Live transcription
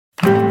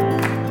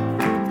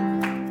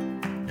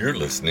You're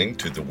listening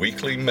to the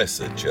weekly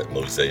message at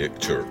Mosaic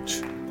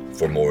Church.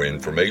 For more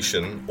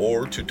information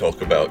or to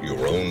talk about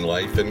your own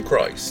life in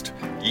Christ,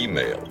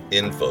 email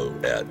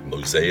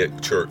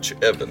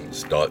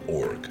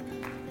info@mosaicchurchevans.org.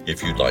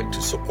 If you'd like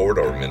to support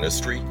our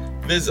ministry,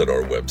 visit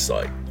our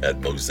website at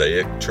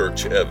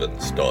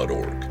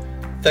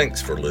mosaicchurchevans.org.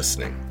 Thanks for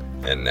listening.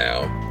 And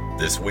now,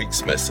 this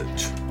week's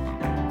message.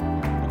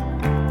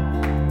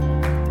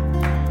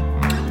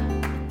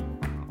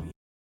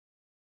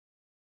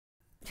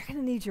 You're going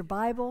to need your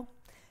Bible,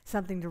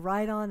 something to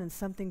write on, and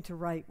something to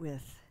write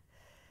with.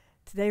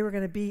 Today we're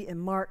going to be in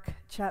Mark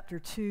chapter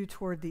 2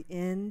 toward the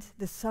end.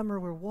 This summer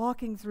we're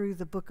walking through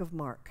the book of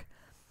Mark,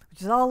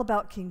 which is all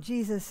about King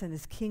Jesus and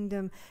his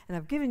kingdom. And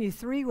I've given you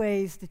 3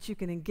 ways that you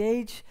can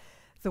engage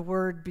the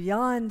word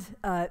beyond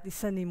the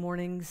Sunday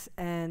mornings.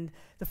 And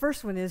the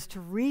first one is to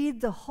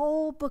read the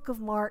whole book of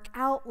Mark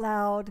out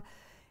loud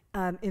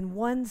in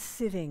one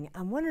sitting.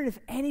 I'm wondering if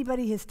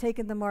anybody has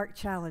taken the Mark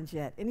challenge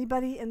yet.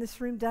 Anybody in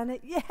this room done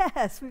it?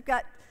 Yes, we've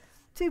got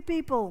 2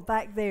 people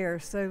back there.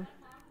 So,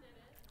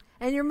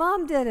 and your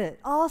mom did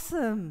it.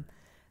 Awesome.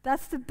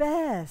 That's the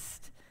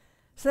best.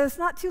 So it's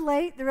not too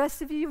late. The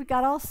rest of you, we've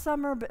got all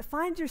summer, but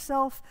find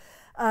yourself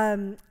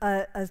an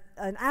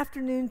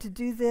afternoon to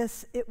do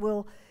this.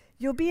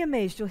 You'll be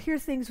amazed. You'll hear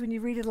things when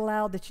you read it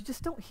aloud that you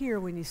just don't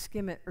hear when you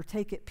skim it or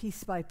take it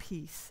piece by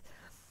piece.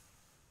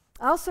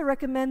 I also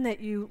recommend that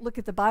you look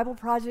at the Bible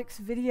Project's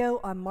video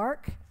on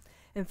Mark.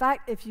 In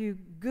fact, if you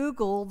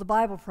Google the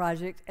Bible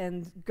Project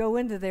and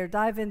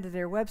dive into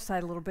their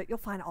website a little bit, you'll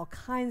find all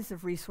kinds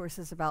of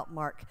resources about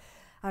Mark.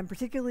 I'm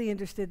particularly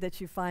interested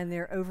that you find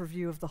their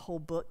overview of the whole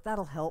book.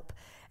 That'll help.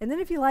 And then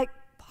if you like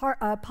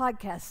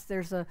podcasts,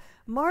 there's a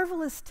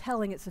marvelous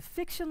telling. It's a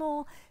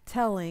fictional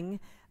telling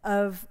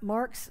of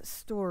Mark's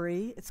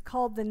story. It's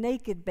called The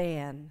Naked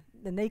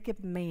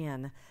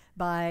Man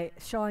by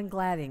Sean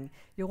Gladding.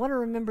 You'll want to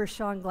remember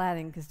Sean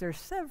Gladding because there's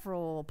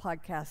several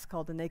podcasts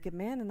called The Naked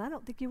Man, and I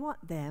don't think you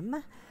want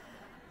them.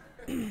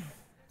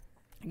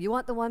 You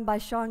want the one by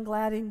Sean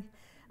Gladding?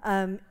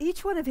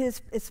 Each one of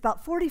his, it's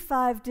about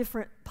 45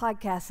 different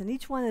podcasts, and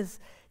each one is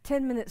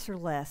 10 minutes or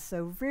less,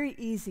 so very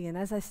easy. And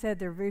as I said,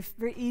 they're very,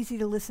 very easy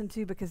to listen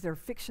to because they're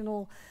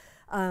fictional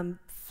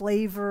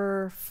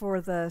flavor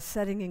for the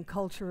setting and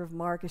culture of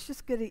Mark. It's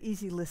just good,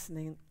 easy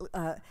listening,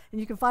 and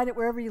you can find it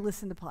wherever you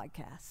listen to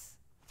podcasts.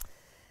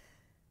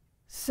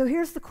 So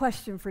here's the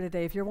question for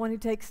today. If you're one who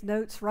takes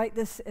notes, write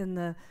this in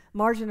the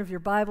margin of your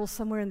Bible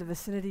somewhere in the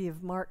vicinity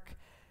of Mark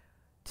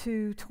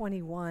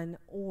 2:21,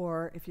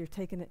 or if you're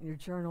taking it in your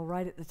journal,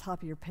 write at the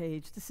top of your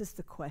page. This is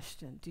the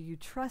question. Do you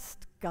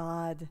trust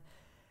God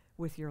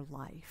with your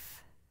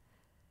life?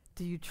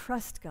 Do you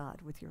trust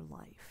God with your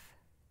life?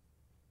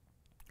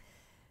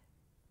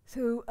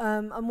 So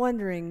I'm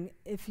wondering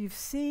if you've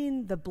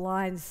seen The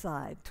Blind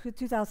Side,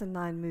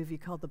 2009 movie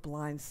called The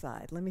Blind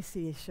Side. Let me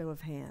see a show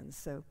of hands.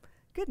 So a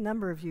good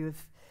number of you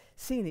have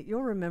seen it.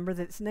 You'll remember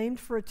that it's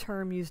named for a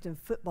term used in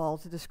football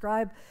to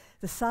describe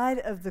the side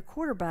of the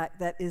quarterback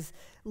that is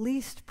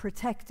least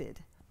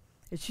protected.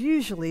 It's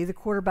usually the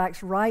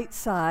quarterback's right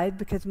side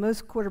because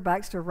most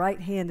quarterbacks are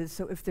right-handed.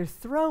 So if they're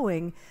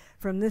throwing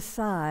from this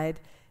side,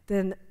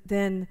 then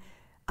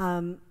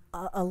a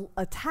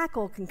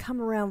tackle can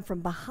come around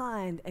from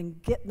behind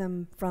and get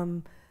them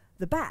from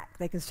the back.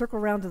 They can circle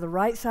around to the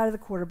right side of the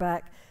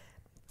quarterback,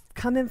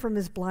 come in from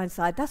his blind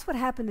side. That's what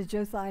happened to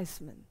Joe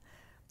Theismann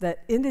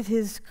that ended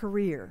his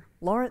career.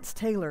 Lawrence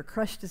Taylor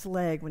crushed his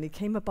leg when he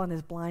came up on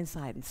his blind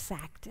side and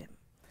sacked him.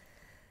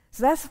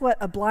 So that's what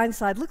a blind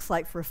side looks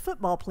like for a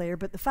football player,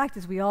 but the fact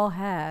is we all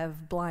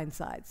have blind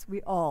sides.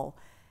 We all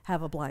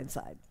have a blind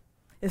side.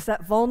 It's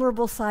that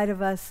vulnerable side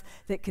of us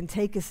that can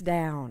take us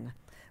down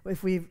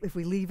if we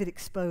leave it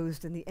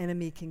exposed and the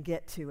enemy can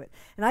get to it.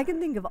 And I can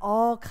think of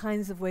all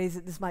kinds of ways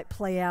that this might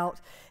play out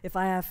if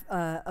I have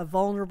a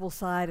vulnerable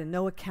side and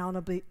no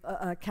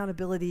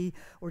accountability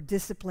or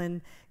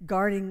discipline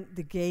guarding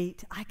the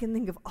gate. I can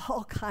think of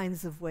all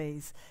kinds of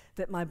ways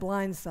that my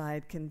blind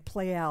side can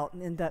play out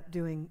and end up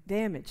doing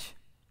damage,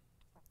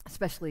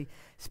 especially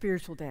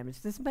spiritual damage.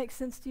 Does this make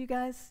sense to you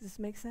guys? Does this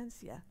make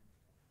sense? Yeah.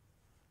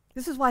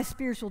 This is why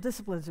spiritual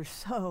disciplines are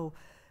so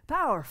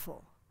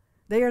powerful.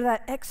 They are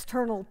that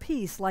external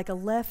piece, like a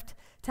left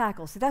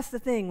tackle. See, that's the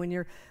thing. When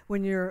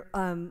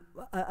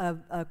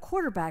a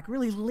quarterback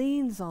really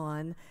leans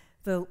on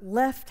the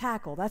left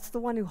tackle, that's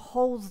the one who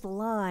holds the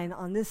line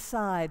on this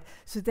side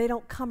so they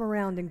don't come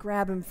around and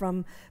grab him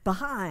from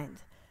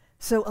behind.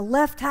 So a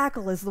left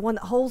tackle is the one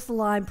that holds the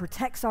line,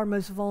 protects our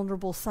most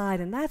vulnerable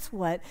side, and that's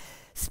what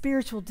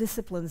spiritual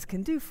disciplines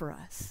can do for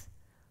us.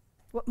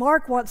 What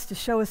Mark wants to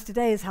show us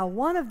today is how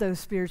one of those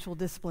spiritual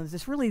disciplines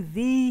is really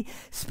the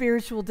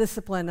spiritual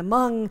discipline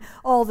among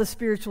all the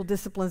spiritual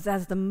disciplines that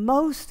has the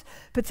most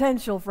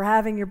potential for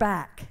having your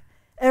back.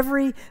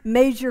 Every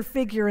major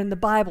figure in the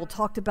Bible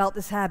talked about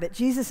this habit.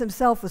 Jesus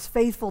himself was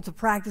faithful to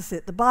practice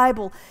it. The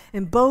Bible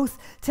in both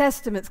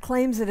Testaments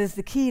claims it as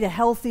the key to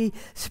healthy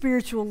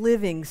spiritual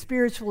living,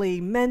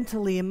 spiritually,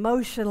 mentally,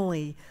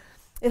 emotionally.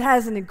 It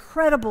has an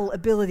incredible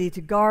ability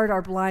to guard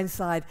our blind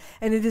side,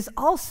 and it is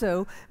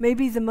also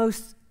maybe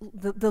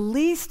the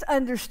least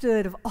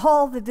understood of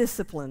all the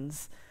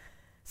disciplines.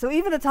 So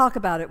even to talk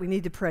about it, we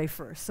need to pray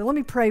first. So let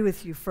me pray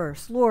with you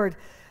first. Lord,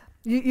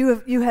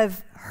 you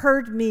have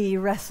heard me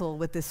wrestle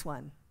with this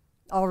one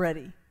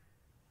already.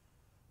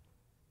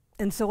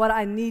 And so what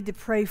I need to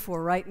pray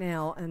for right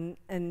now,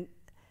 and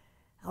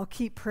I'll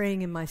keep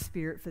praying in my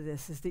spirit for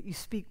this, is that you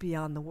speak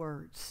beyond the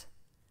words.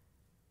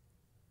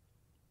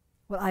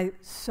 What I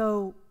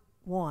so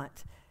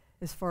want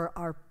is for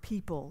our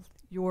people,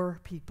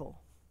 your people,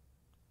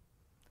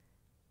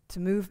 to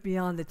move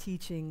beyond the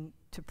teaching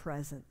to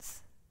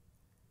presence,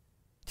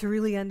 to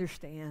really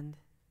understand,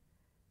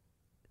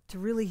 to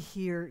really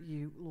hear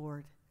you,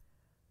 Lord,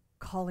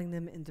 calling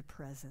them into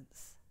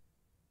presence.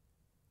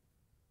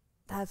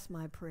 That's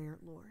my prayer,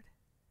 Lord.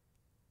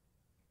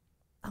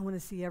 I want to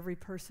see every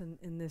person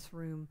in this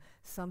room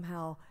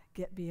somehow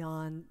get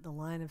beyond the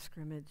line of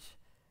scrimmage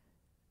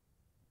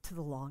to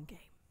the long game.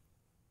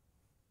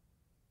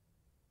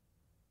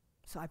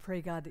 So I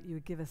pray, God, that you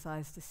would give us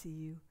eyes to see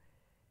you,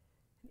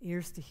 and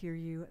ears to hear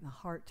you, and a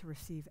heart to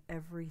receive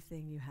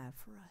everything you have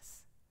for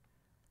us.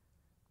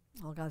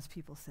 All God's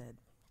people said,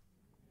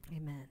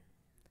 amen.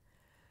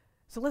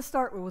 So let's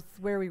start with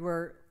where we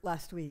were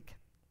last week.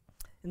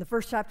 In the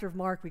first chapter of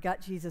Mark, we got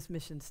Jesus'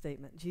 mission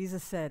statement.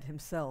 Jesus said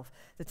himself,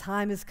 the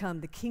time has come,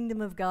 the kingdom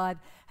of God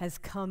has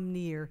come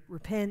near.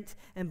 Repent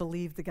and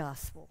believe the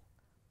gospel.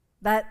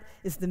 That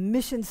is the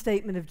mission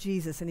statement of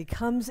Jesus, and he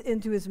comes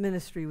into his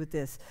ministry with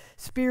this.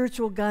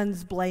 Spiritual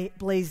guns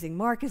blazing.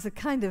 Mark is a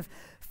kind of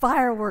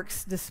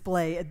fireworks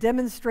display, a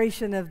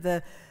demonstration of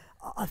the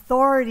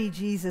authority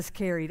Jesus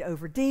carried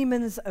over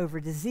demons, over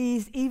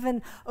disease,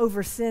 even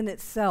over sin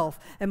itself.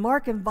 And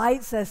Mark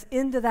invites us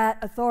into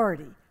that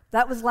authority.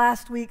 That was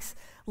last week's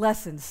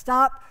lesson.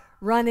 Stop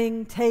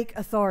running, take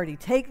authority.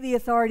 Take the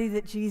authority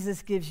that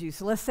Jesus gives you.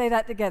 So let's say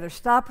that together.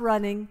 Stop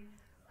running,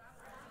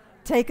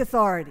 take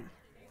authority.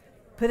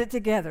 Put it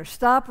together.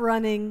 Stop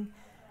running,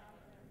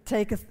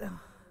 take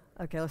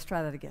okay, let's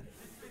try that again.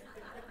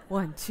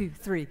 1, 2,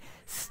 3.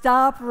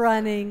 Stop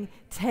running,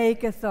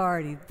 take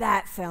authority.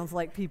 That sounds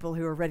like people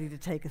who are ready to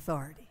take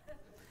authority.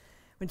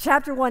 When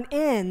chapter 1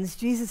 ends,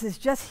 Jesus has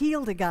just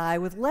healed a guy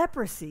with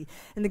leprosy,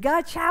 and the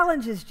guy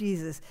challenges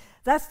Jesus.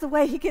 That's the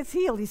way he gets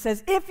healed. He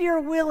says, if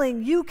you're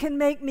willing, you can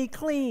make me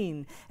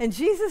clean. And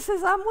Jesus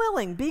says, I'm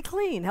willing. Be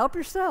clean. Help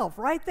yourself.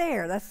 Right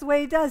there. That's the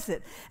way he does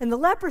it. And the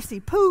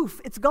leprosy,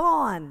 poof, it's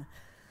gone.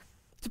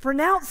 To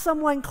pronounce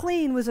someone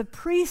clean was a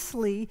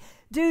priestly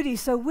duty.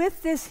 So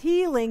with this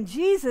healing,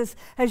 Jesus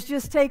has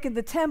just taken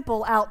the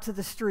temple out to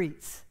the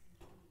streets.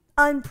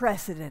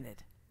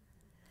 Unprecedented.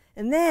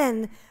 And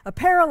then a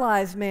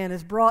paralyzed man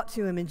is brought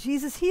to him, and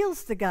Jesus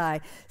heals the guy.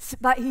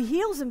 He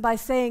heals him by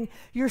saying,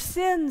 your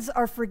sins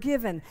are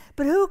forgiven.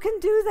 But who can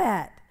do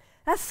that?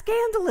 That's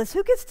scandalous.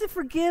 Who gets to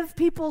forgive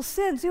people's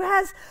sins? Who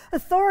has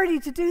authority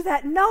to do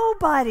that?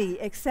 Nobody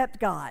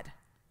except God.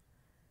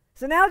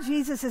 So now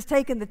Jesus has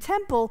taken the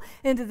temple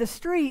into the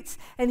streets,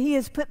 and he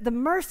has put the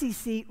mercy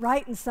seat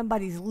right in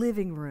somebody's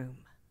living room.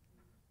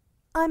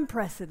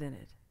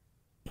 Unprecedented.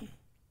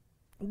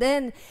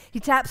 Then he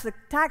taps the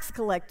tax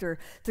collector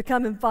to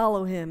come and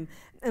follow him.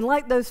 And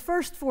like those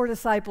first 4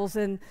 disciples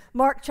in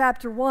Mark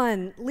chapter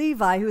 1,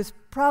 Levi, who is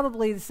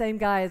probably the same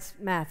guy as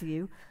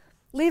Matthew,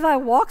 Levi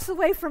walks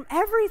away from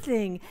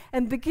everything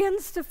and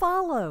begins to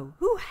follow.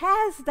 Who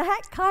has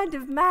that kind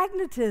of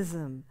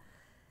magnetism?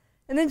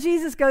 And then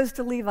Jesus goes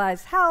to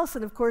Levi's house,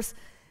 and of course,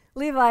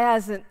 Levi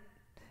hasn't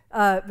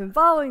been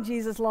following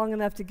Jesus long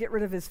enough to get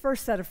rid of his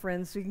first set of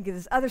friends so he can get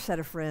his other set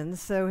of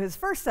friends. So his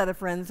first set of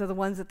friends are the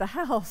ones at the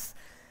house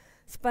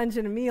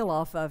sponging a meal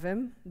off of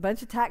him, a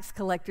bunch of tax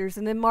collectors,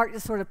 and then Mark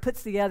just sort of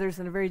puts the others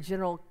in a very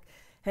general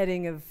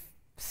heading of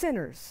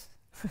sinners.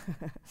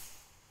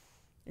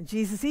 And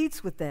Jesus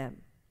eats with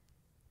them,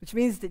 which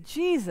means that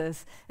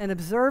Jesus, an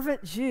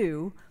observant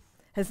Jew,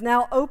 has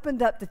now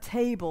opened up the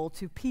table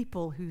to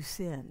people who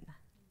sin.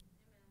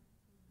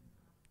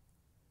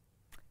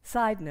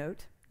 Side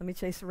note, let me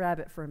chase a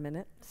rabbit for a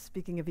minute.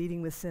 Speaking of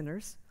eating with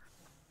sinners,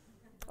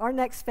 our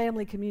next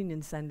family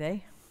communion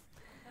Sunday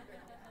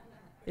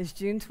is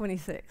June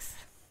 26th.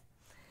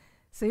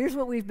 So here's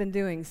what we've been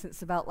doing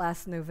since about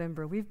last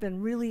November.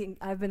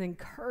 I've been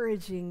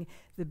encouraging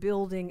the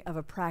building of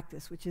a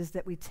practice, which is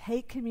that we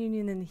take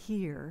communion in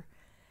here,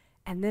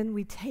 and then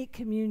we take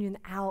communion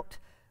out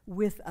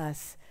with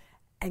us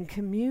and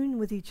commune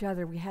with each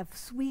other. We have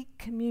sweet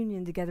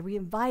communion together. We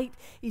invite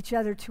each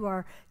other to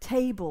our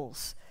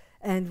tables,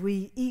 and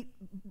we eat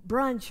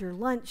brunch or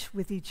lunch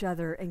with each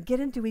other and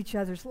get into each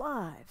other's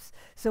lives.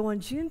 So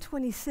on June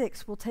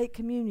 26th, we'll take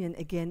communion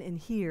again in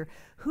here.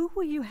 Who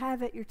will you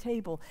have at your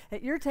table?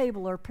 At your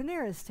table or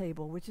Panera's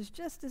table, which is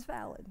just as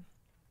valid.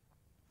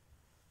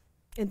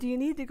 And do you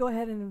need to go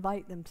ahead and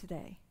invite them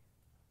today?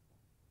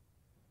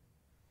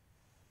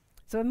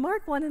 So in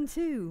Mark 1 and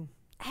 2,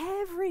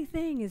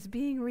 everything is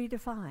being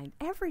redefined.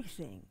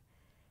 Everything.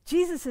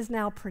 Jesus has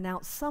now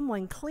pronounced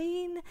someone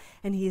clean,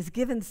 and he has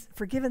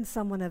forgiven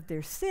someone of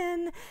their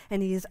sin,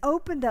 and he has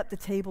opened up the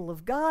table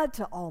of God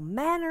to all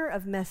manner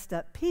of messed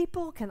up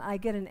people. Can I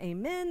get an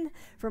amen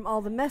from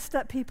all the messed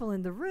up people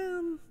in the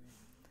room?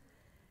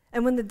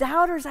 And when the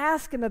doubters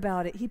ask him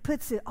about it, he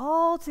puts it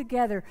all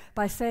together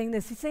by saying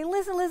this. He's saying,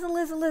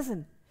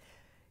 listen.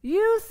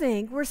 You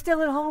think we're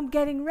still at home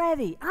getting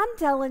ready. I'm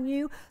telling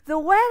you, the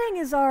wedding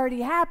is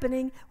already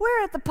happening.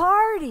 We're at the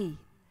party.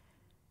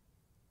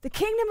 The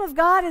kingdom of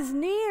God is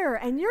near,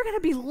 and you're going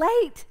to be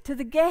late to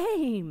the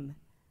game.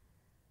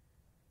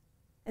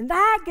 And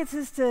that gets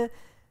us to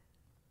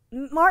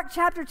Mark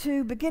chapter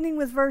 2, beginning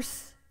with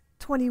verse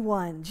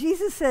 21.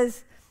 Jesus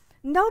says,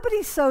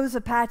 nobody sews a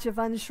patch of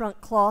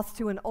unshrunk cloth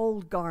to an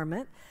old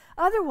garment.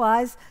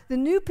 Otherwise, the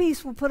new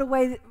piece will pull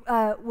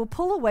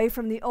away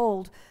from the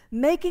old,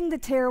 making the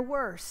tear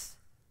worse.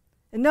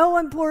 And no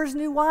one pours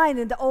new wine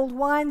into old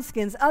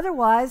wineskins.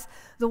 Otherwise,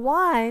 the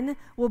wine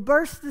will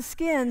burst the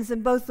skins,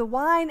 and both the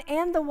wine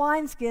and the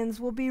wineskins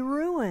will be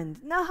ruined.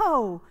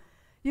 No,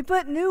 you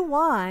put new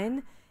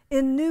wine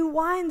in new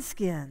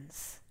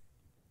wineskins.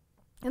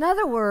 In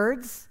other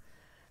words,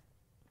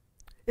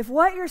 if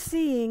what you're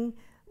seeing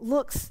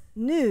looks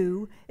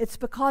new, it's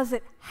because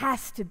it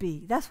has to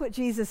be. That's what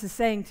Jesus is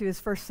saying to his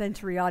first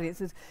century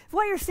audiences. If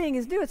what you're seeing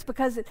is new, it's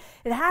because it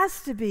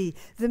has to be.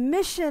 The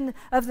mission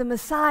of the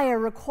Messiah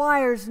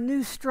requires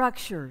new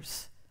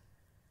structures,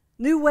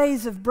 new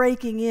ways of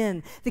breaking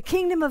in. The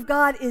kingdom of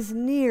God is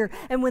near,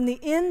 and when the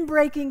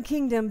in-breaking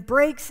kingdom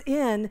breaks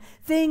in,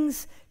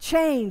 things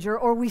change,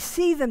 or we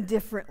see them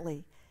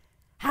differently.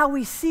 How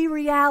we see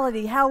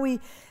reality, how we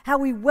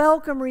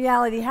welcome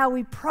reality, how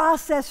we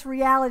process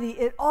reality,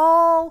 it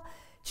all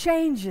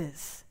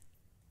changes.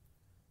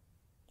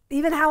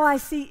 Even how I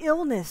see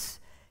illness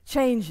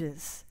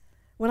changes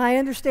when I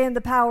understand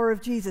the power of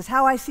Jesus.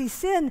 How I see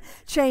sin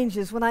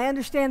changes when I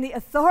understand the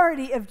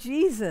authority of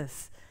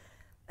Jesus.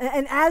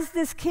 And as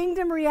this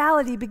kingdom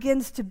reality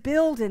begins to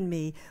build in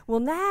me, well,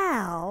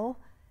 now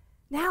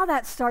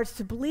that starts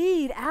to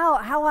bleed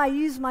out. How I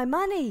use my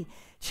money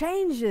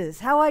changes.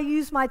 How I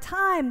use my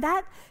time,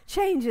 that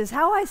changes.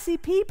 How I see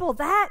people,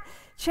 that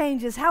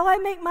changes. How I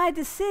make my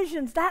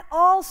decisions, that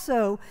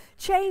also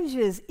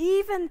changes.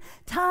 Even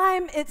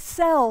time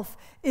itself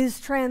is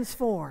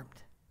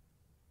transformed.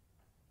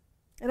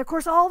 And of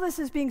course, all this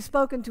is being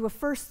spoken to a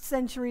first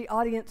century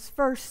audience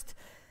first,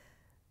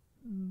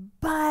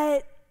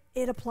 but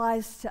it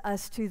applies to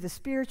us too. The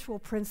spiritual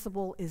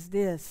principle is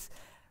this.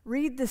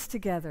 Read this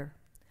together.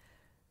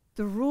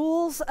 The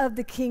rules of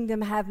the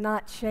kingdom have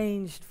not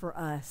changed for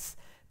us,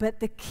 but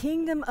the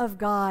kingdom of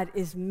God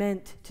is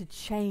meant to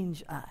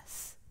change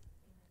us.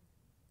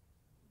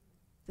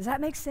 Does that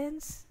make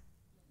sense?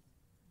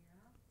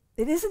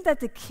 It isn't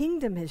that the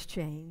kingdom has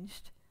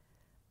changed,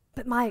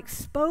 but my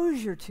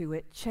exposure to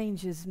it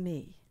changes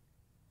me.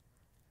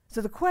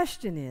 So the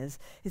question is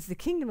the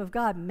kingdom of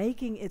God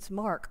making its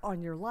mark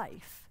on your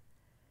life?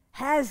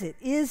 Has it?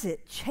 Is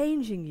it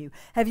changing you?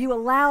 Have you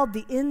allowed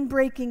the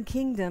in-breaking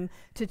kingdom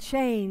to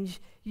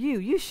change you?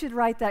 You should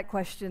write that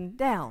question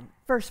down.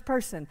 First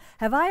person.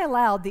 Have I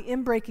allowed the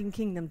in-breaking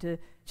kingdom to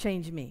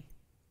change me?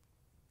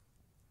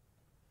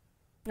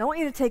 I want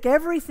you to take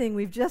everything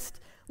we've just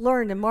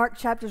learned in Mark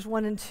chapters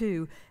 1 and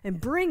 2 and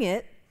bring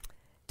it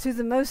to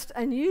the most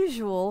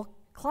unusual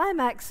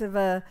climax of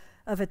a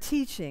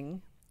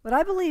teaching. What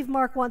I believe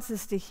Mark wants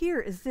us to hear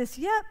is this.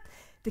 Yep.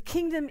 The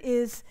kingdom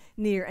is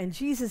near, and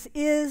Jesus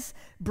is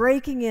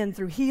breaking in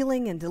through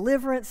healing and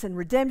deliverance and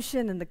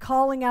redemption and the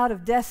calling out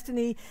of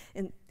destiny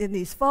in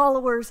these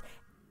followers.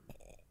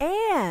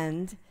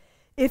 And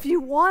if you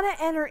want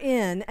to enter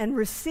in and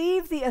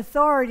receive the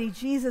authority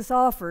Jesus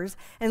offers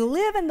and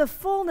live in the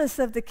fullness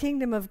of the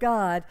kingdom of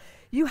God,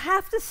 you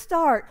have to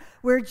start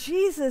where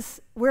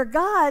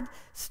God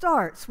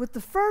starts, with the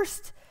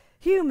first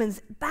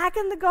humans back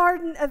in the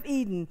Garden of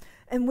Eden,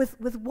 and with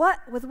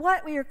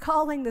what we are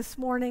calling this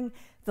morning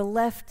the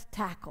left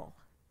tackle.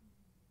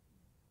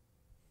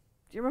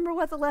 Do you remember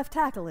what the left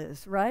tackle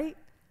is, right?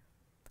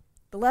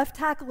 The left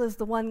tackle is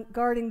the one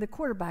guarding the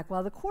quarterback,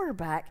 while the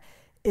quarterback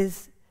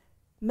is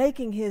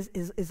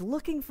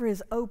looking for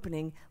his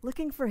opening,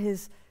 looking for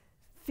his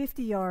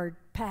 50-yard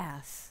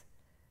pass.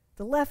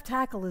 The left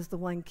tackle is the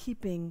one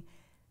keeping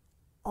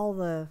all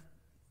the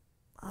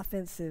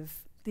offensive,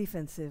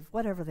 defensive,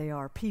 whatever they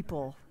are,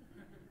 people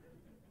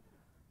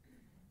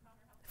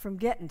from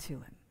getting to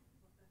him.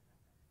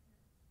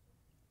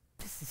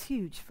 This is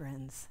huge,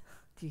 friends.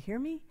 Do you hear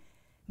me?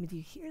 I mean, do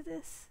you hear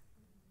this?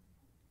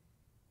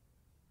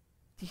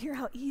 Do you hear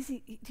how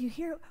easy, do you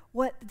hear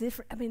what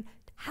different,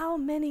 how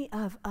many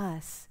of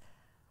us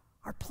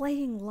are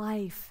playing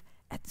life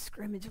at the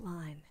scrimmage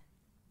line?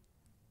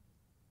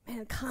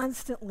 Man,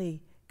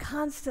 constantly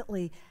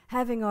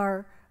having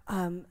our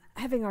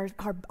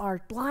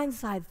blind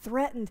side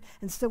threatened,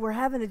 and so we're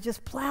having to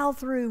just plow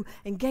through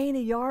and gain a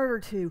yard or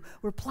two.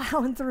 We're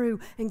plowing through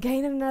and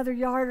gaining another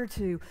yard or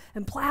two,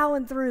 and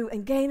plowing through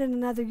and gaining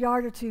another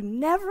yard or two.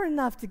 Never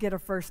enough to get a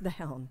first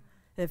down,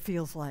 it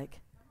feels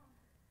like.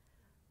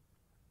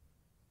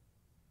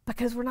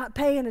 because we're not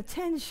paying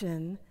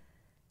attention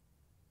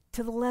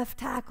to the left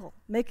tackle,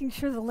 making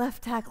sure the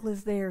left tackle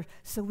is there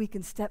so we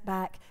can step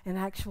back and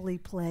actually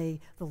play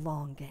the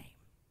long game.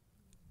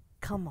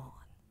 Come on.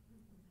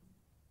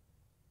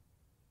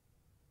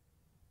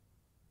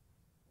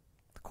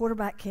 The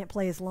quarterback can't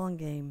play his long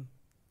game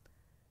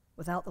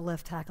without the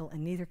left tackle,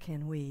 and neither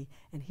can we.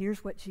 And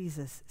here's what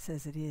Jesus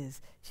says it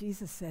is.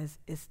 Jesus says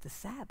it's the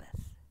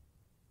Sabbath.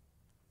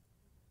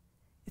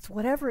 It's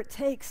whatever it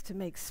takes to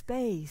make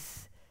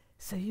space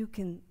so you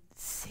can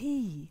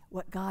see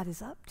what God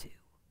is up to.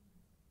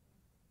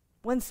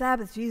 One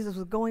Sabbath, Jesus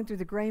was going through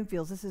the grain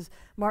fields. This is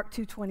Mark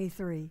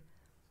 2:23.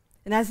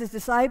 And as his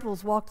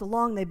disciples walked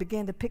along, they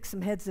began to pick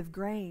some heads of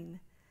grain.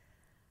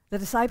 The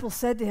disciples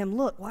said to him,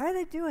 "Look, why are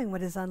they doing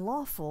what is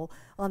unlawful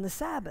on the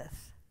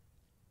Sabbath?"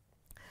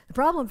 The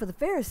problem for the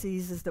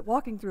Pharisees is that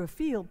walking through a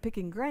field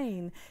picking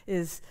grain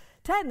is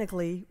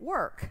technically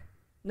work.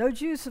 No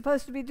Jew's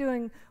supposed to be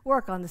doing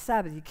work on the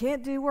Sabbath. You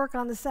can't do work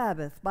on the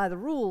Sabbath. By the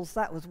rules,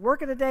 that was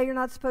work in a day you're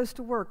not supposed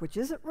to work, which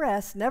isn't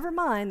rest. Never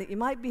mind that you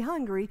might be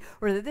hungry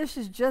or that this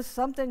is just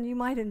something you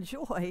might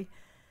enjoy.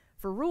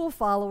 For rule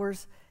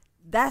followers,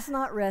 that's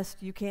not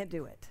rest. You can't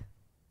do it.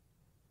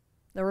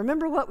 Now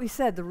remember what we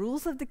said. The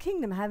rules of the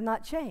kingdom have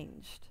not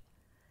changed.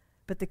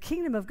 But the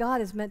kingdom of God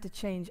is meant to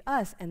change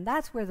us, and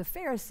that's where the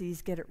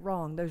Pharisees get it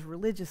wrong, those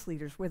religious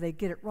leaders. Where they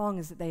get it wrong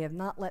is that they have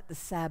not let the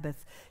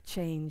Sabbath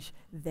change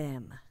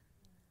them.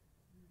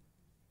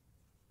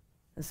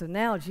 And so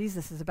now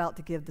Jesus is about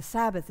to give the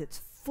Sabbath its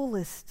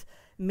fullest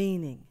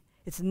meaning.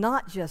 It's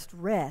not just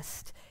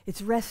rest,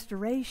 it's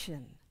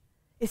restoration.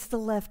 It's the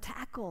left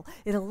tackle.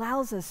 It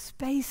allows us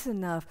space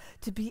enough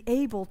to be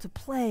able to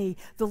play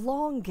the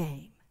long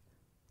game.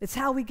 It's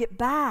how we get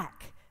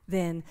back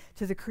then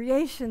to the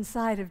creation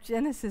side of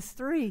Genesis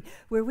 3,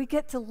 where we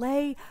get to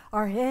lay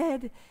our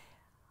head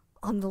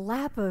on the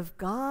lap of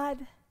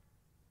God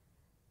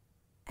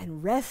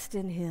and rest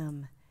in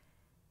him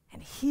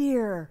and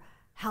hear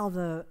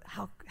how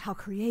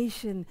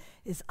creation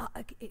is,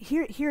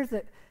 hear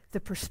the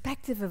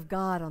perspective of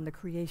God on the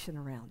creation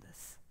around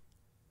us.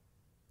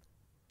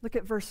 Look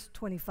at verse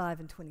 25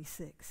 and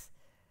 26.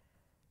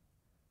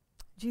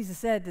 Jesus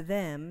said to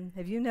them,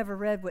 "Have you never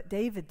read what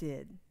David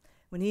did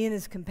when he and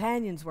his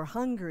companions were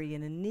hungry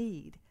and in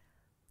need?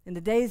 In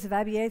the days of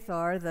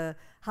Abiathar, the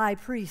high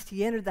priest,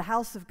 he entered the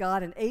house of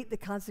God and ate the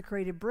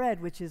consecrated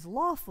bread, which is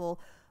lawful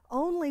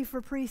only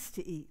for priests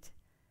to eat.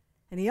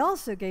 And he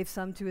also gave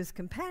some to his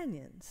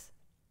companions."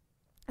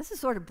 This is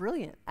sort of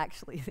brilliant,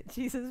 actually, that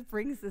Jesus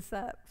brings this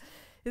up.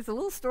 It's a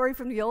little story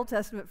from the Old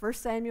Testament,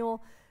 1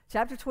 Samuel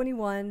chapter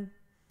 21,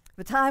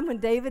 the time when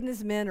David and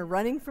his men are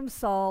running from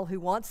Saul, who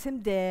wants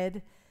him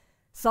dead.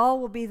 Saul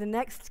will be the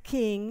next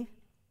king,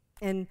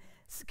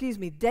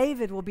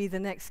 David will be the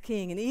next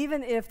king. And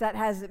even if that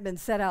hasn't been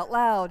said out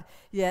loud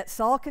yet,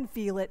 Saul can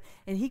feel it,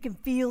 and he can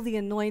feel the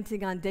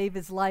anointing on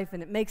David's life,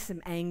 and it makes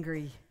him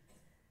angry.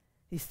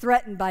 He's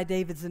threatened by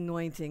David's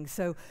anointing.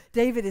 So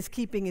David is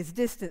keeping his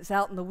distance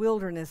out in the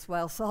wilderness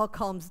while Saul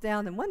calms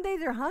down. And one day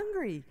they're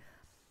hungry,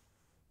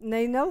 and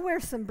they know where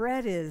some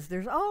bread is.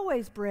 There's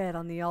always bread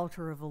on the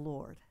altar of the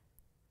Lord.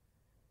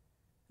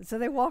 And so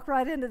they walk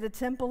right into the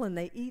temple, and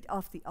they eat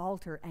off the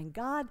altar, and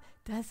God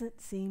doesn't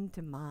seem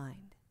to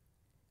mind.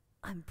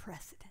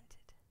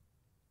 Unprecedented.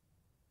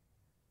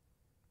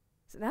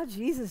 So now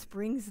Jesus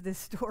brings this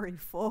story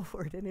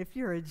forward, and if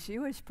you're a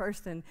Jewish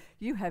person,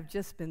 you have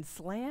just been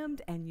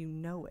slammed and you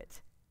know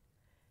it.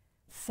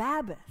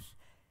 Sabbath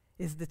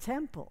is the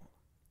temple.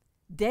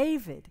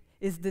 David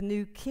is the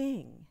new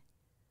king.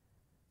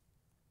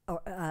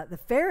 The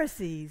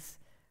Pharisees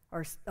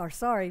wait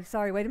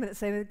a minute,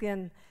 say it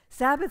again.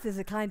 Sabbath is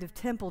a kind of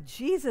temple.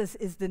 Jesus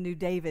is the new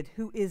David,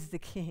 who is the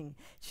king.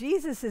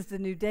 Jesus is the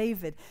new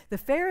David. The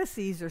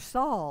Pharisees are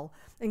Saul,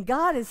 and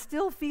God is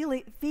still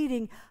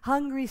feeding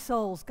hungry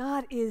souls.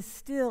 God is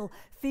still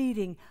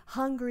feeding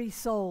hungry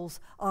souls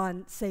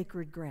on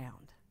sacred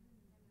ground.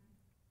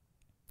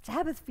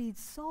 Sabbath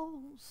feeds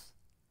souls.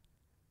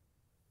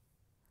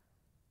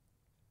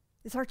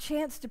 It's our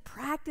chance to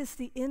practice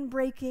the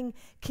inbreaking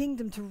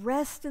kingdom, to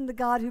rest in the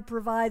God who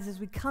provides as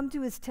we come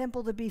to his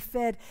temple to be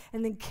fed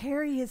and then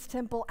carry his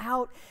temple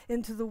out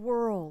into the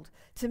world.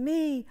 To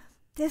me,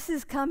 this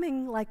is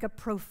coming like a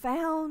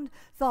profound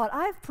thought.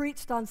 I've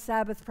preached on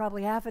Sabbath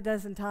probably half a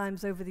dozen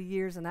times over the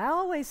years, and I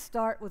always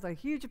start with a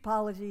huge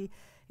apology,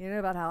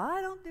 about how I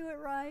don't do it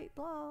right,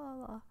 blah,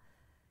 blah, blah.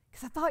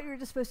 Because I thought you were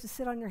just supposed to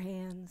sit on your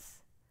hands.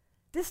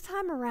 This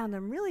time around,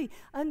 I'm really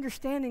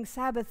understanding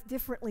Sabbath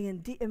differently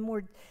and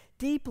more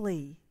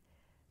deeply.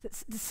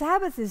 The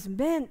Sabbath is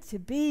meant to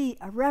be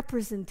a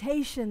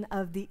representation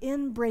of the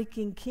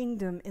inbreaking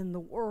kingdom in the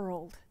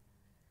world,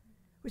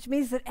 which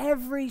means that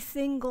every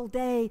single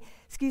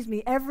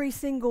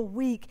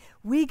week,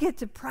 we get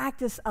to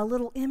practice a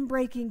little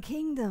inbreaking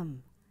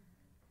kingdom.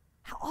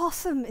 How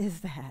awesome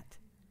is that?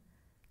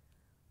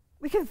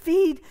 We can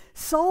feed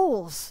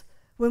souls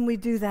when we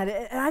do that.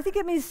 And I think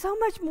it means so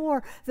much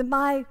more than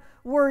my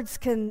words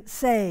can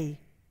say.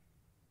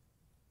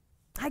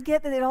 I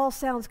get that it all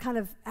sounds kind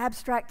of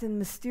abstract and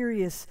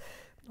mysterious.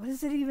 What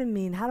does it even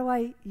mean? How do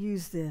I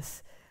use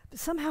this? But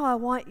somehow I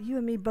want you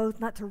and me both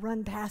not to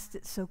run past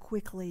it so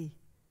quickly.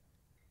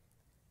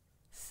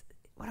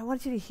 What I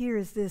want you to hear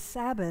is this: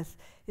 Sabbath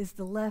is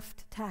the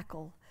left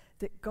tackle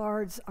that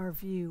guards our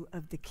view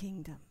of the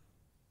kingdom.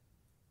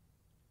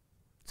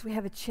 So we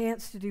have a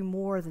chance to do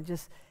more than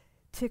just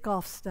tick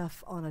off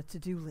stuff on a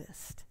to-do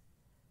list.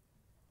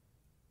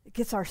 It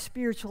gets our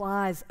spiritual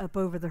eyes up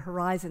over the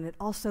horizon. It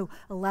also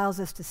allows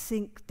us to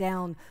sink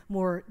down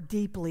more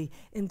deeply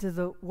into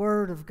the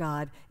Word of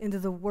God, into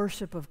the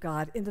worship of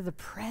God, into the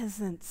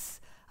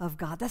presence of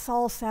God. That's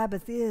all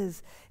Sabbath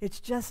is. It's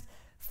just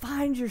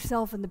find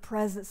yourself in the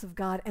presence of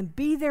God and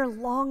be there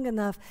long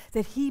enough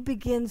that He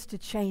begins to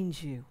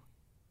change you.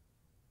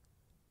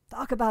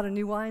 Talk about a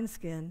new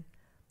wineskin.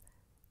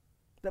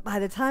 But by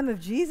the time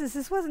of Jesus,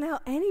 this wasn't how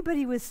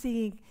anybody was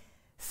seeing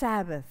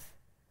Sabbath.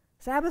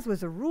 Sabbath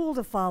was a rule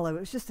to follow.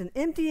 It was just an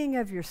emptying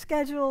of your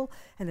schedule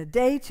and a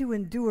day to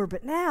endure.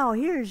 But now,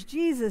 here's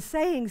Jesus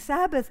saying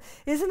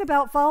Sabbath isn't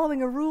about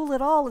following a rule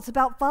at all. It's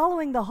about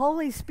following the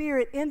Holy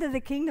Spirit into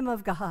the kingdom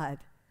of God.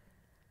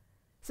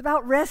 It's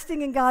about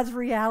resting in God's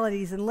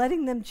realities and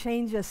letting them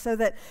change us so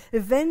that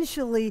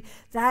eventually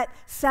that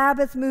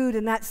Sabbath mood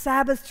and that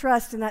Sabbath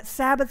trust and that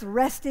Sabbath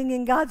resting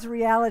in God's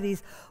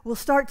realities will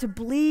start to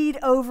bleed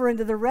over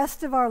into the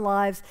rest of our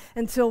lives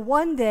until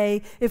one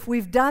day, if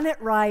we've done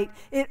it right,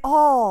 it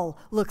all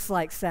looks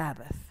like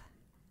Sabbath.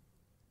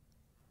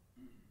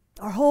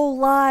 Our whole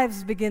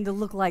lives begin to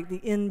look like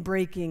the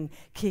in-breaking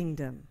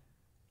kingdom.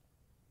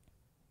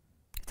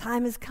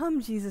 Time has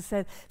come, Jesus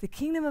said. The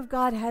kingdom of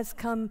God has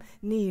come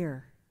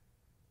near.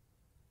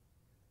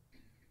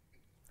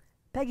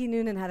 Peggy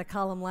Noonan had a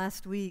column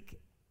last week.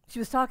 She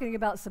was talking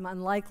about some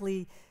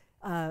unlikely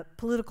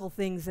political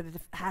things that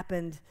had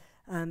happened.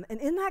 And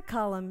in that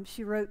column,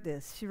 she wrote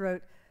this. She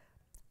wrote,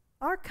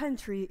 "Our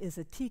country is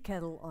a tea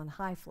kettle on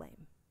high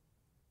flame."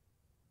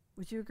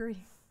 Would you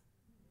agree?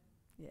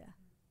 Yeah.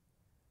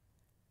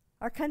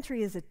 Our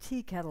country is a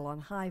tea kettle on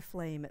high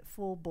flame at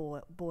full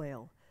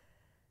boil.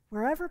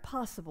 Wherever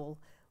possible,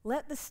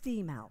 let the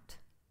steam out.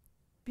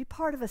 Be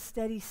part of a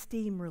steady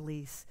steam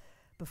release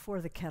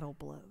before the kettle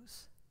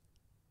blows.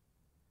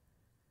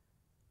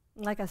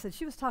 Like I said,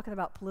 she was talking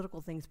about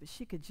political things, but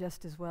she could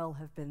just as well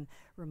have been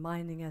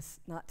reminding us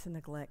not to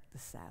neglect the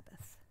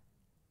Sabbath.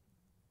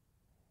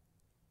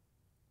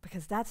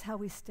 Because that's how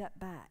we step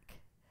back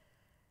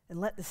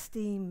and let the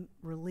steam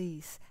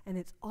release. And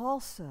it's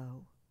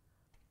also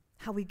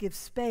how we give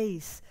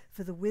space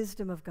for the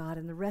wisdom of God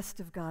and the rest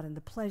of God and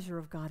the pleasure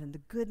of God and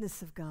the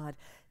goodness of God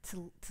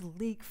to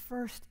leak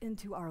first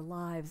into our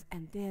lives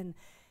and then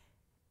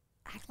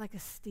act like a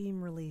steam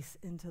release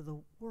into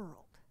the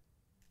world.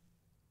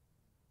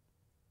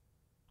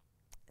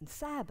 And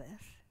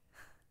Sabbath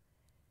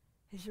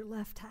is your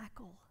left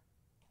tackle.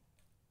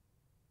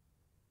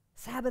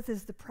 Sabbath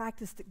is the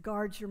practice that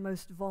guards your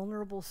most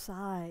vulnerable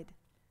side.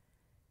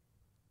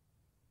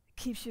 It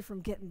keeps you from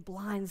getting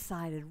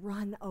blindsided,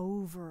 run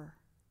over.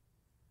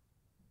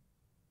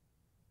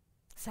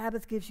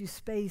 Sabbath gives you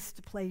space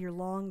to play your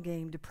long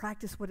game, to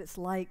practice what it's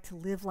like to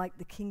live like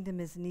the kingdom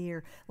is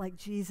near, like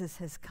Jesus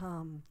has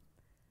come.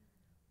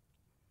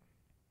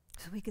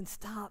 So we can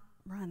stop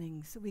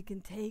running, so we can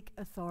take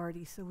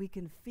authority, so we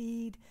can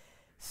feed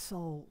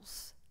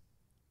souls.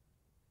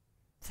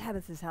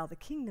 Sabbath is how the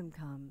kingdom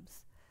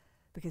comes,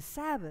 because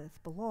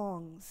Sabbath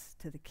belongs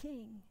to the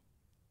King.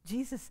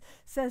 Jesus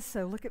says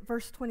so. Look at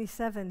verse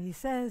 27. He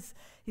says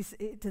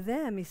to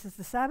them, he says,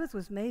 the Sabbath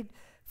was made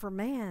for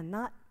man,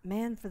 not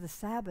man for the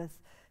Sabbath.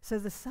 So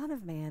the Son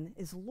of Man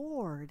is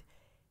Lord,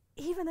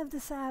 even of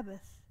the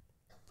Sabbath.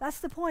 That's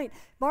the point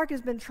Mark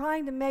has been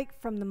trying to make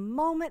from the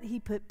moment he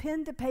put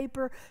pen to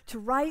paper to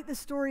write the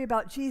story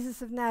about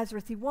Jesus of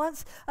Nazareth. He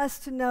wants us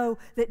to know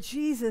that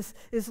Jesus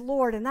is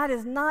Lord, and that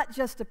is not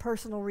just a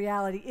personal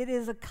reality. It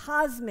is a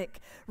cosmic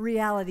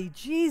reality.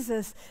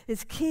 Jesus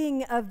is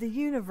King of the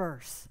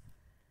universe.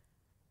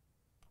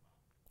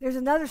 There's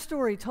another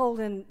story told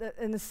in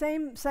the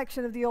same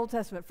section of the Old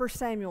Testament, 1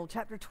 Samuel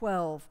chapter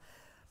 12.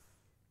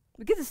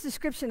 We get this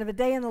description of a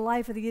day in the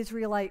life of the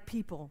Israelite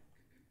people.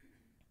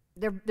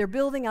 They're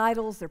building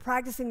idols, they're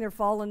practicing their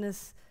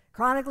fallenness,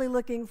 chronically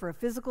looking for a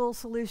physical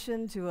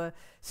solution to a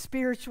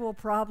spiritual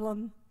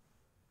problem.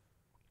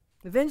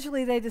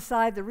 Eventually they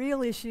decide the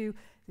real issue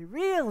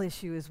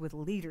is with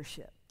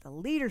leadership. The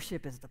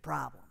leadership is the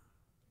problem.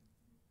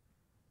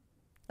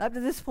 Up to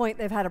this point,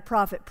 they've had a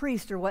prophet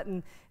priest, or what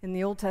in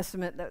the Old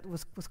Testament that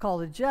was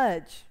called a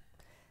judge.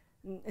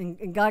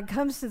 And God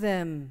comes to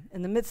them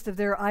in the midst of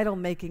their idol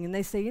making, and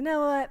they say, you know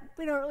what,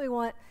 we don't really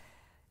want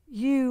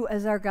you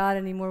as our God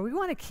anymore. We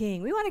want a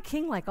king. We want a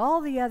king like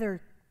all the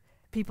other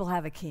people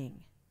have a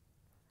king.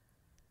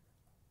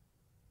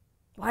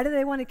 Why do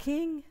they want a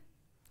king?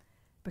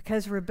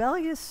 Because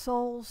rebellious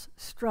souls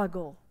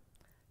struggle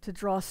to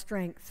draw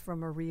strength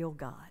from a real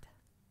God.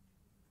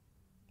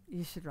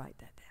 You should write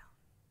that down.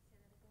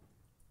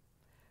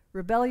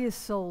 Rebellious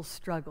souls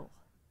struggle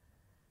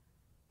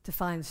to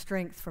find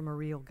strength from a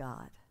real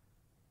God.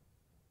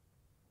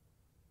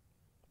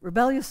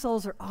 Rebellious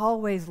souls are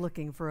always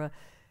looking for a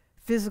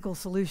physical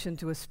solution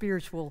to a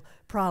spiritual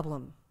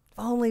problem. If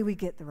only we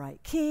get the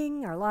right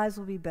king, our lives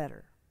will be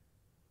better.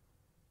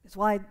 It's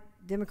why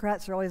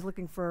Democrats are always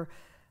looking for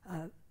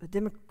a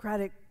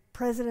Democratic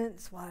president.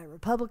 It's why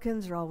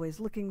Republicans are always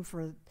looking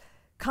for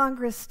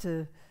Congress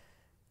to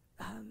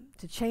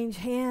change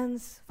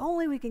hands. If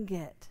only we can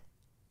get.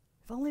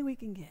 If only we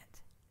can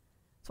get.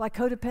 That's why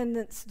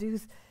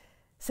codependents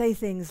say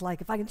things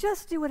like, if I can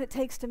just do what it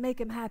takes to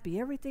make him happy,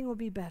 everything will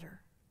be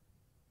better.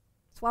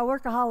 That's why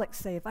workaholics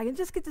say, if I can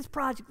just get this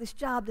project, this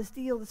job, this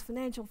deal, this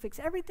financial fix,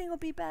 everything will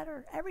be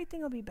better.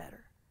 Everything will be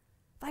better.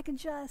 If I can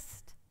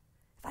just.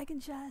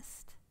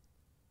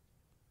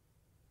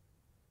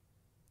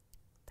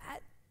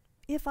 That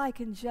if I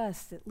can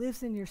just, that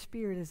lives in your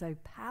spirit is a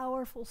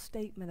powerful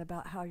statement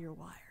about how you're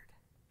wired.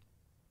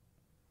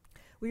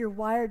 We are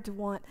wired to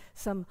want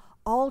some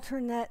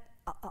alternate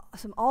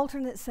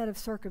set of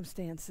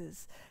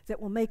circumstances that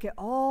will make it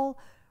all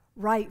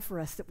right for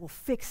us, that will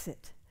fix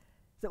it,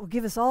 that will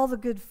give us all the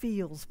good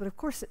feels. But of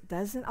course it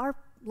doesn't. Our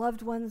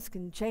loved ones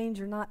can change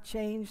or not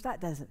change.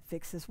 That doesn't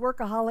fix us.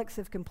 Workaholics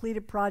have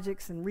completed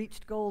projects and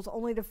reached goals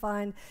only to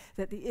find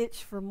that the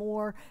itch for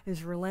more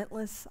is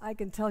relentless. I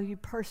can tell you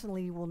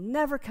personally, you will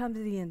never come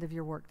to the end of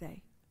your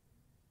workday.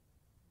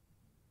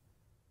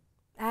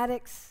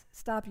 Addicts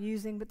stop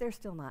using, but they're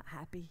still not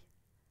happy.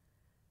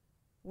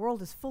 The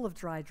world is full of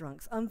dry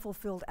drunks,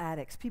 unfulfilled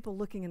addicts, people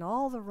looking in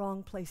all the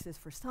wrong places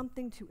for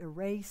something to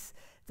erase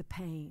the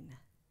pain.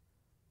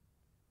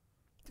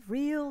 The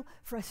real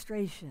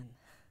frustration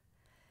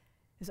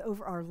is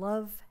over our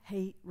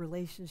love-hate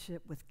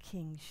relationship with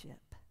kingship.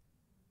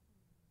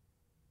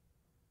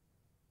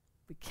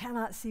 We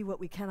cannot see what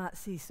we cannot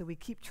see, so we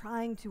keep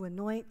trying to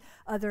anoint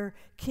other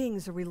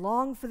kings, or we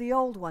long for the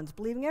old ones,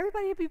 believing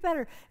everybody would be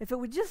better if it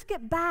would just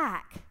get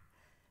back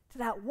to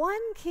that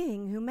one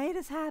king who made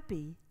us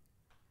happy,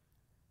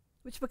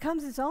 which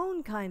becomes its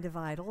own kind of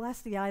idol.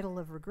 That's the idol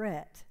of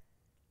regret.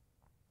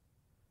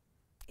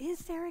 Is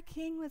there a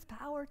king with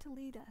power to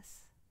lead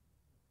us?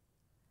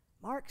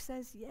 Mark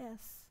says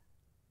yes.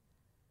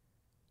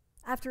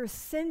 After a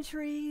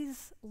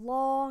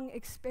centuries-long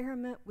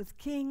experiment with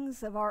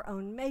kings of our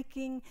own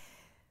making,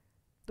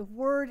 the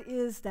word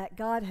is that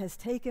God has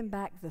taken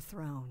back the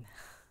throne.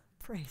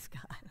 Praise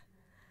God.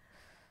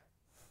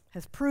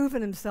 Has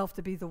proven himself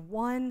to be the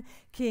one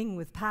king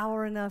with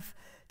power enough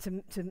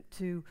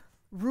to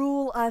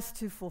rule us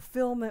to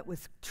fulfillment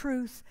with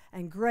truth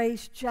and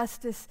grace,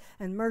 justice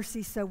and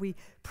mercy. So we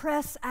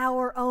press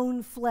our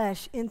own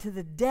flesh into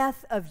the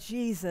death of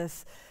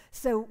Jesus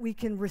so we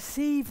can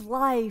receive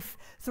life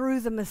through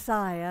the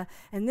Messiah,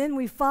 and then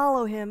we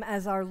follow him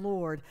as our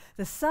Lord.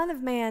 The Son of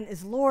Man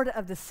is Lord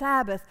of the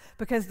Sabbath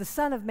because the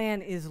Son of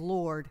Man is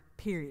Lord,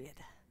 period.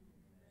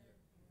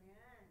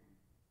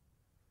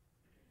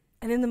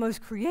 And in the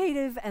most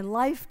creative and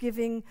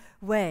life-giving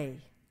way,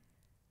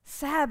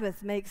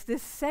 Sabbath makes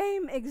this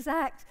same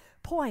exact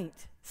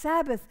point.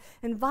 Sabbath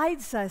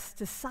invites us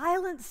to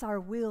silence our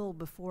will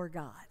before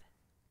God.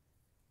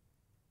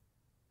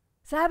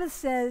 Sabbath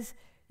says,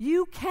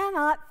 you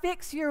cannot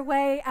fix your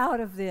way out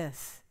of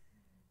this.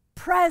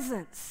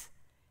 Presence.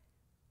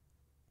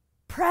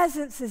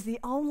 Presence is the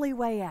only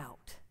way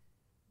out.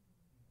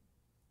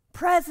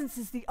 Presence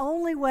is the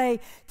only way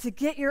to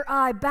get your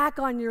eye back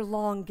on your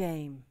long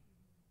game.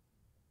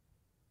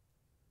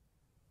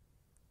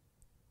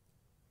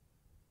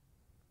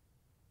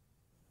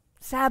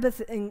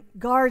 Sabbath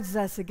guards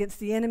us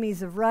against the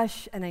enemies of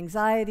rush and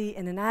anxiety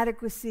and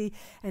inadequacy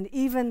and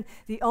even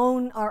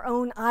our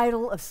own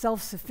idol of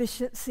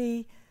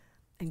self-sufficiency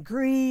and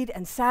greed.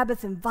 And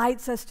Sabbath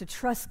invites us to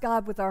trust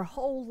God with our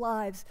whole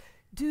lives.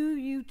 Do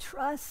you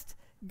trust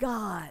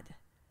God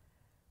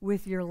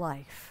with your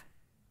life?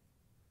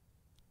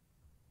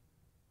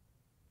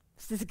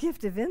 This is a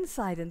gift of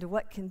insight into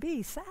what can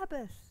be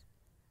Sabbath.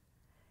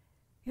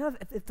 You know,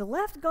 if the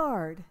left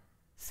guard,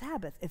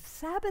 Sabbath, if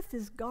Sabbath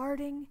is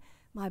guarding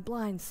my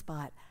blind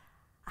spot,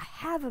 I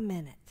have a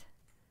minute.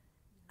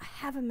 I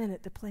have a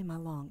minute to play my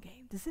long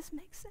game. Does this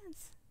make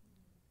sense?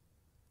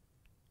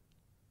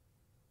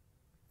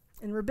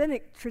 In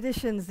rabbinic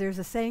traditions, there's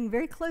a saying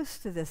very close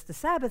to this. The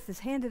Sabbath is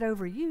handed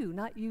over you,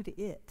 not you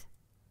to it.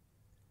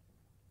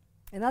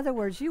 In other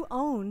words, you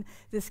own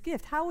this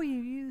gift. How will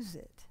you use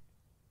it?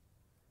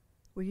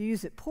 Will you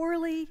use it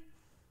poorly,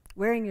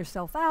 wearing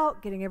yourself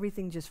out, getting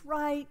everything just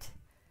right?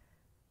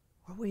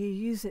 Or will you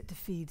use it to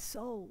feed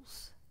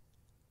souls?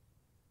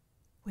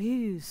 Will you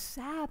use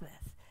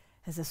Sabbath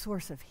as a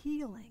source of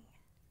healing?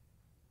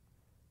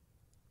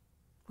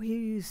 Will you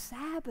use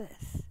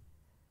Sabbath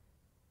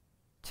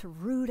to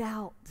root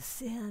out the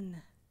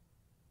sin?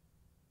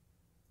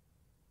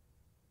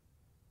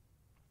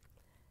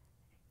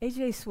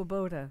 A.J.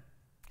 Swoboda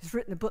has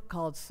written a book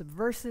called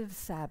Subversive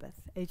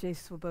Sabbath. A.J.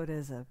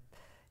 Swoboda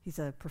he's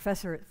a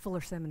professor at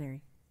Fuller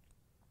Seminary.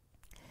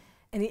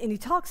 And he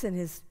talks in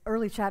his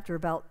early chapter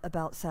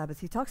about Sabbath.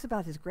 He talks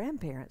about his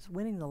grandparents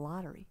winning the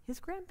lottery. His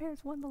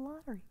grandparents won the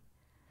lottery.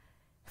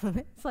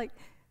 It's like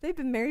they've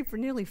been married for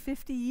nearly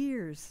 50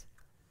 years.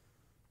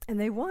 And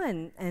they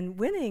won, and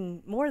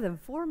winning more than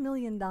 $4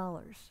 million.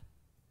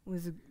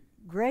 was a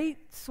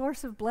great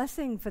source of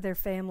blessing for their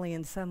family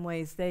in some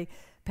ways. They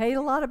paid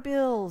a lot of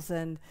bills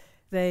and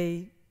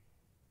they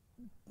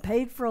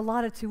paid for a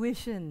lot of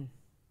tuition.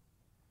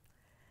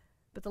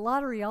 But the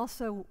lottery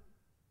also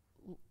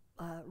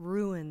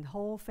ruined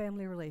whole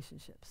family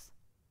relationships.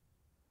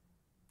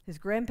 His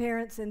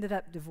grandparents ended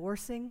up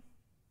divorcing.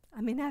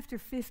 I mean, after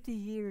 50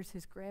 years,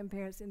 his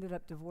grandparents ended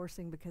up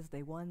divorcing because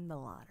they won the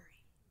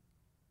lottery.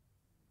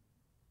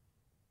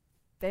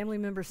 Family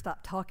members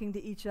stopped talking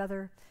to each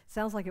other.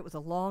 Sounds like it was a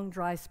long,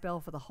 dry spell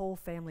for the whole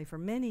family for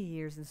many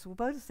years. And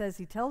Swoboda says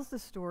he tells the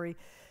story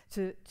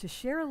to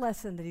share a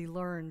lesson that he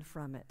learned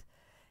from it.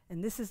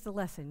 And this is the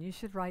lesson. You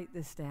should write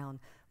this down.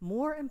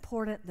 More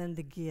important than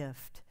the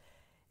gift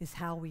is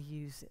how we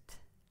use it.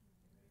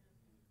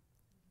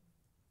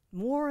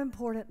 More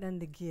important than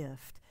the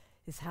gift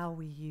is how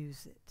we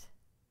use it.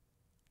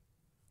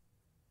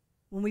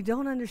 When we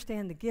don't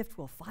understand the gift,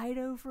 we'll fight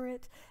over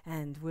it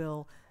and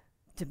we'll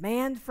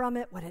demand from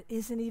it what it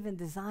isn't even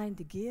designed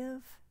to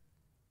give.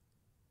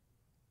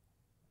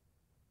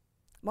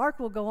 Mark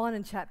will go on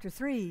in chapter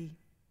 3,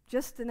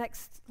 just the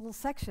next little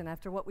section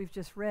after what we've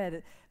just read.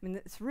 I mean,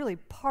 it's really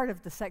part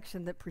of the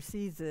section that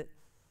precedes it.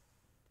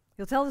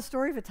 He'll tell the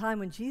story of a time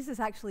when Jesus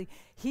actually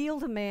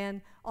healed a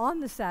man on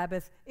the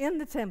Sabbath in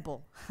the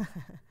temple.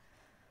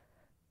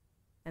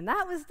 And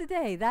that was the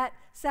day, that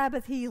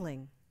Sabbath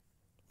healing,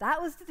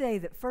 that was the day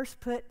that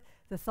first put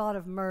the thought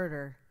of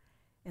murder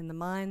in the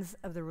minds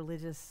of the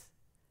religious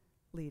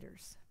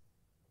leaders.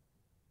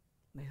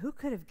 I mean, who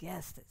could have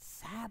guessed that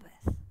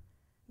Sabbath,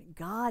 I mean,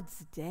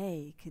 God's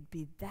day, could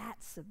be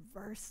that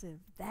subversive,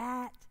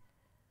 that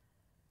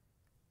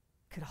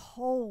could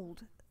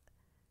hold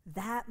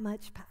that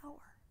much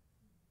power?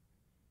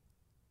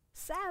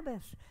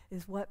 Sabbath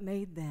is what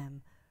made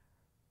them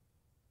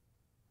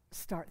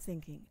start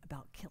thinking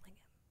about killing him.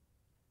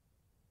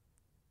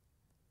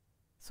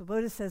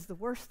 Swoboda says the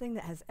worst thing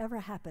that has ever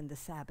happened to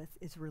Sabbath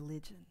is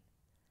religion.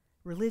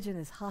 Religion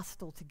is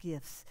hostile to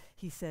gifts.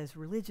 He says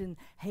religion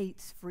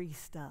hates free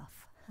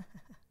stuff.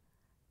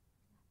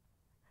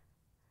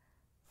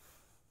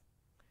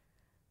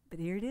 But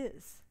here it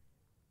is.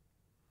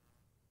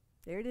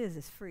 There it is,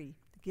 it's free.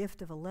 The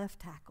gift of a left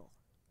tackle.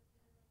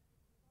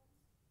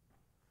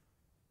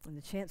 And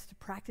the chance to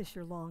practice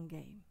your long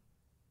game.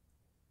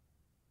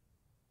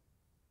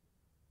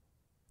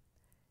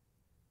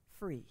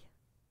 Free.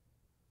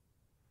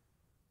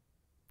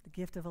 The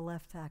gift of a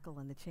left tackle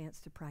and the chance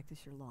to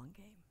practice your long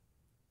game.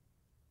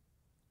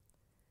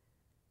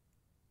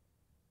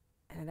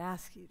 And I'd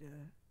ask you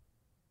to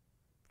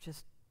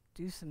just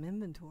do some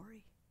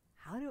inventory.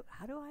 How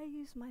do I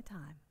use my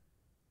time?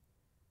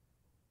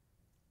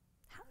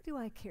 How do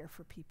I care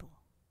for people?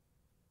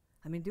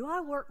 I mean, do I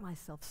work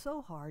myself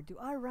so hard? Do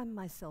I run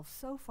myself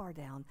so far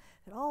down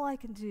that all I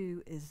can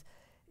do is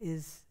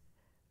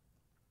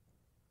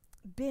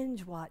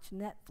binge watch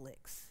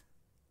Netflix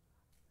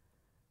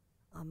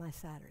on my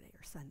Saturday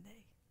or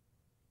Sunday?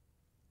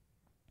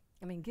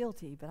 I mean,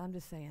 guilty, but I'm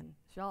just saying,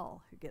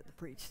 y'all who get the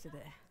preach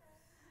today.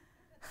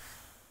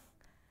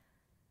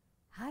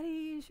 How do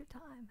you use your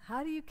time?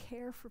 How do you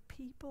care for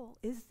people?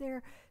 Is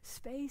there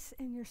space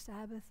in your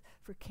Sabbath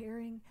for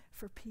caring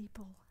for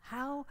people?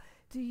 How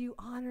do you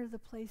honor the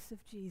place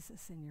of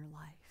Jesus in your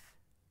life?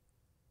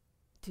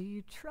 Do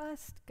you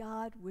trust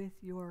God with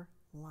your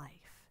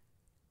life?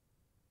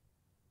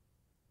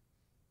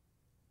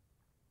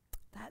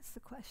 That's the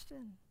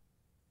question.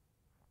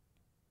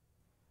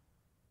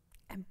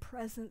 And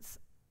presence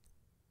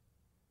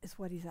is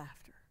what he's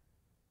after.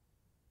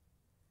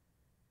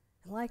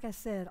 And like I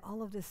said,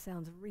 all of this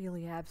sounds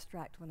really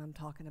abstract when I'm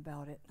talking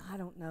about it. I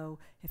don't know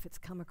if it's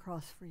come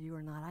across for you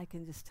or not. I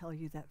can just tell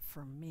you that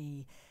for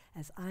me,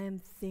 as I am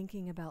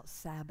thinking about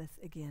Sabbath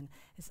again,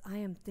 as I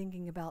am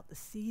thinking about the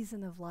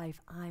season of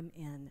life I'm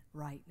in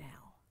right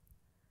now,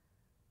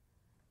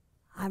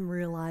 I'm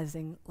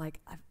realizing, like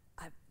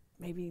I've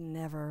maybe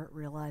never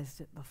realized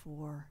it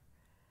before,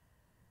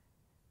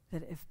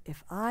 that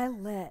if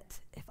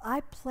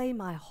I play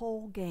my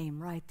whole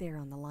game right there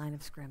on the line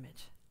of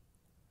scrimmage,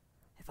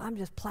 if I'm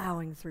just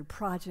plowing through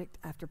project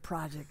after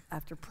project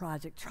after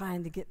project,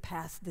 trying to get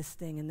past this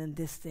thing and then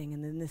this thing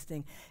and then this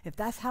thing, if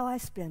that's how I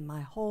spend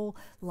my whole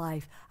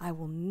life, I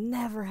will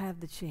never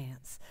have the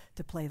chance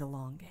to play the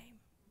long game.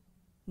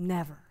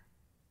 Never.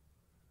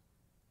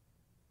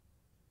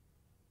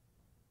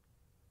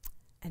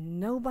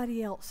 And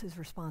nobody else is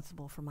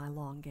responsible for my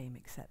long game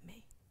except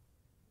me.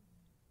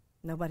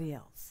 Nobody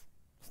else.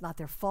 It's not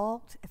their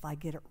fault if I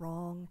get it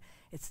wrong.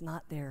 It's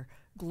not their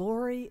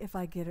glory if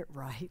I get it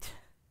right.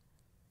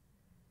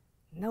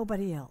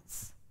 Nobody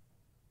else.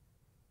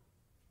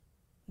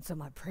 And so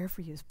my prayer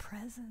for you is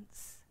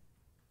presence.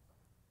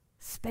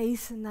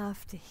 Space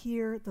enough to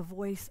hear the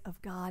voice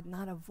of God,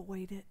 not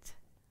avoid it.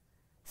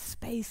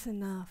 Space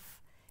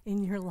enough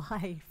in your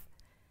life.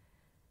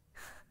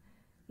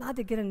 Not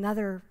to get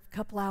another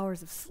couple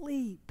hours of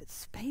sleep, but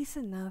space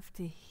enough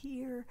to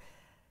hear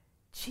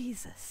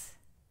Jesus.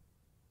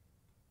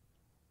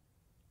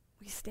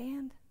 We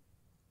stand.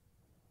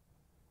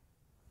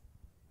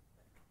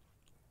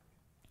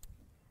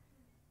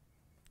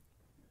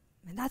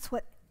 And that's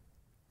what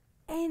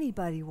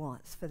anybody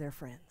wants for their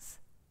friends.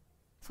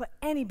 It's what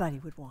anybody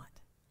would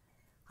want.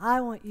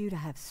 I want you to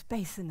have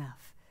space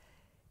enough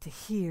to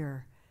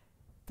hear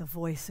the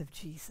voice of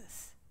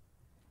Jesus,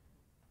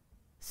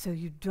 so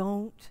you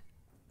don't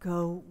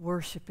go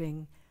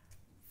worshiping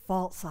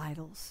false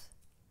idols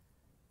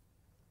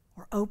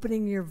or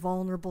opening your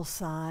vulnerable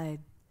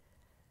side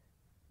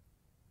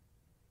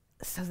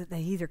so that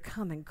they either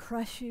come and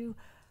crush you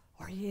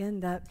or you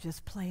end up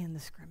just playing the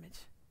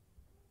scrimmage.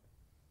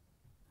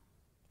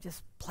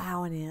 Just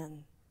plowing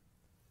in.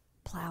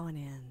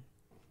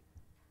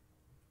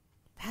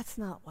 That's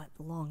not what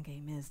the long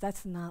game is.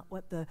 That's not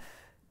what the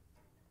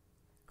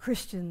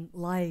Christian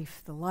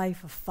life, the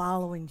life of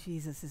following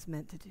Jesus, is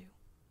meant to do.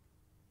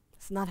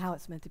 It's not how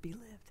it's meant to be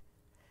lived.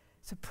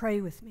 So pray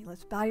with me.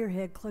 Let's bow your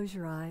head, close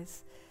your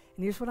eyes.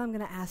 And here's what I'm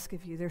going to ask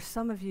of you. There's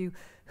some of you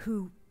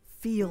who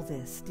feel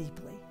this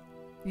deeply.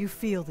 You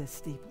feel this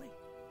deeply.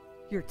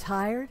 You're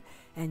tired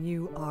and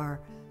you are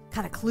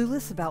kind of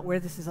clueless about where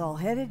this is all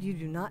headed. You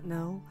do not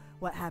know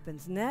what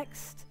happens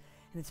next.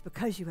 And it's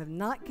because you have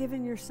not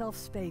given yourself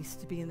space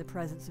to be in the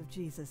presence of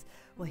Jesus.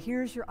 Well,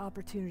 here's your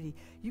opportunity.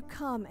 You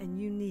come and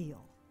you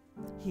kneel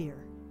here.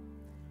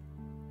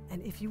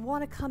 And if you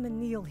want to come and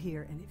kneel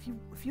here, and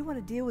if you want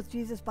to deal with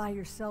Jesus by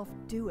yourself,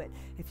 do it.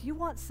 If you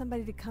want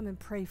somebody to come and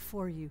pray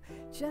for you,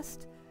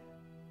 just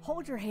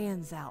hold your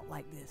hands out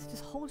like this.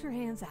 Just hold your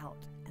hands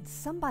out, and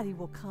somebody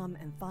will come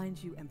and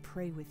find you and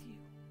pray with you.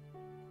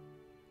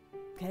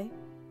 Okay?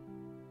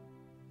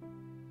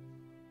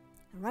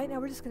 And right now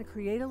we're just going to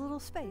create a little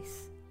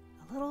space,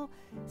 a little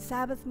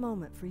Sabbath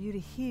moment for you to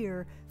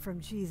hear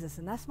from Jesus.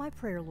 And that's my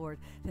prayer, Lord,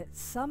 that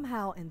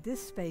somehow in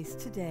this space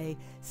today,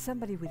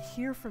 somebody would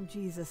hear from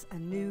Jesus a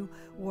new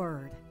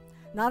word.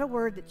 Not a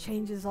word that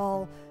changes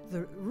all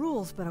the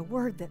rules, but a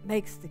word that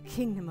makes the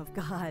kingdom of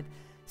God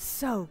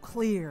so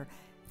clear.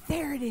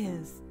 There it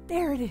is.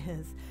 There it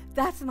is.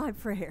 That's my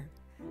prayer.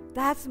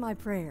 That's my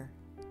prayer.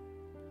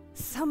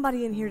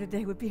 Somebody in here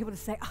today would be able to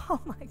say, oh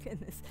my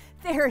goodness,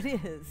 there it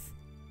is.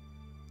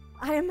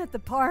 I am at the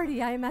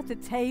party. I am at the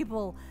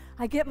table.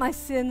 I get my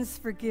sins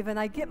forgiven.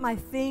 I get my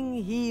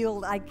thing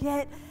healed. I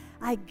get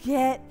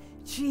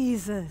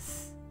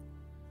Jesus.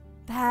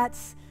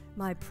 That's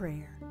my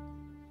prayer.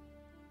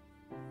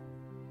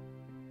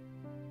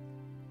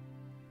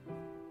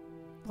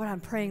 Lord, I'm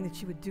praying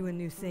that you would do a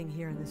new thing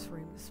here in this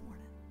room this morning.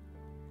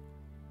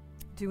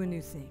 Do a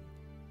new thing.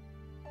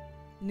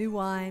 New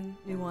wine,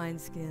 new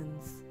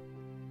wineskins,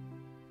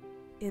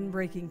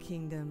 in-breaking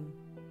kingdom,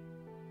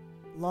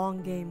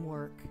 long game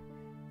work.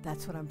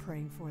 That's what I'm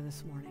praying for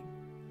this morning.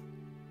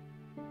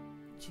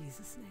 In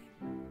Jesus'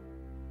 name.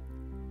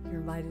 You're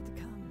invited to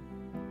come.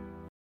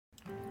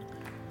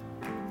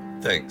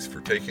 Thanks for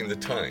taking the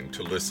time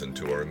to listen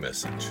to our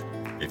message.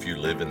 If you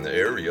live in the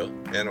area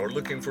and are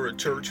looking for a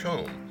church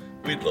home,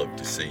 we'd love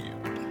to see you.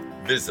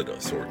 Visit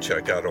us or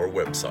check out our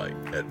website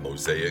at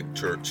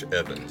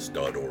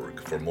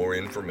mosaicchurchevans.org for more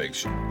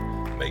information.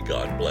 May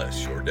God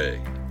bless your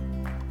day.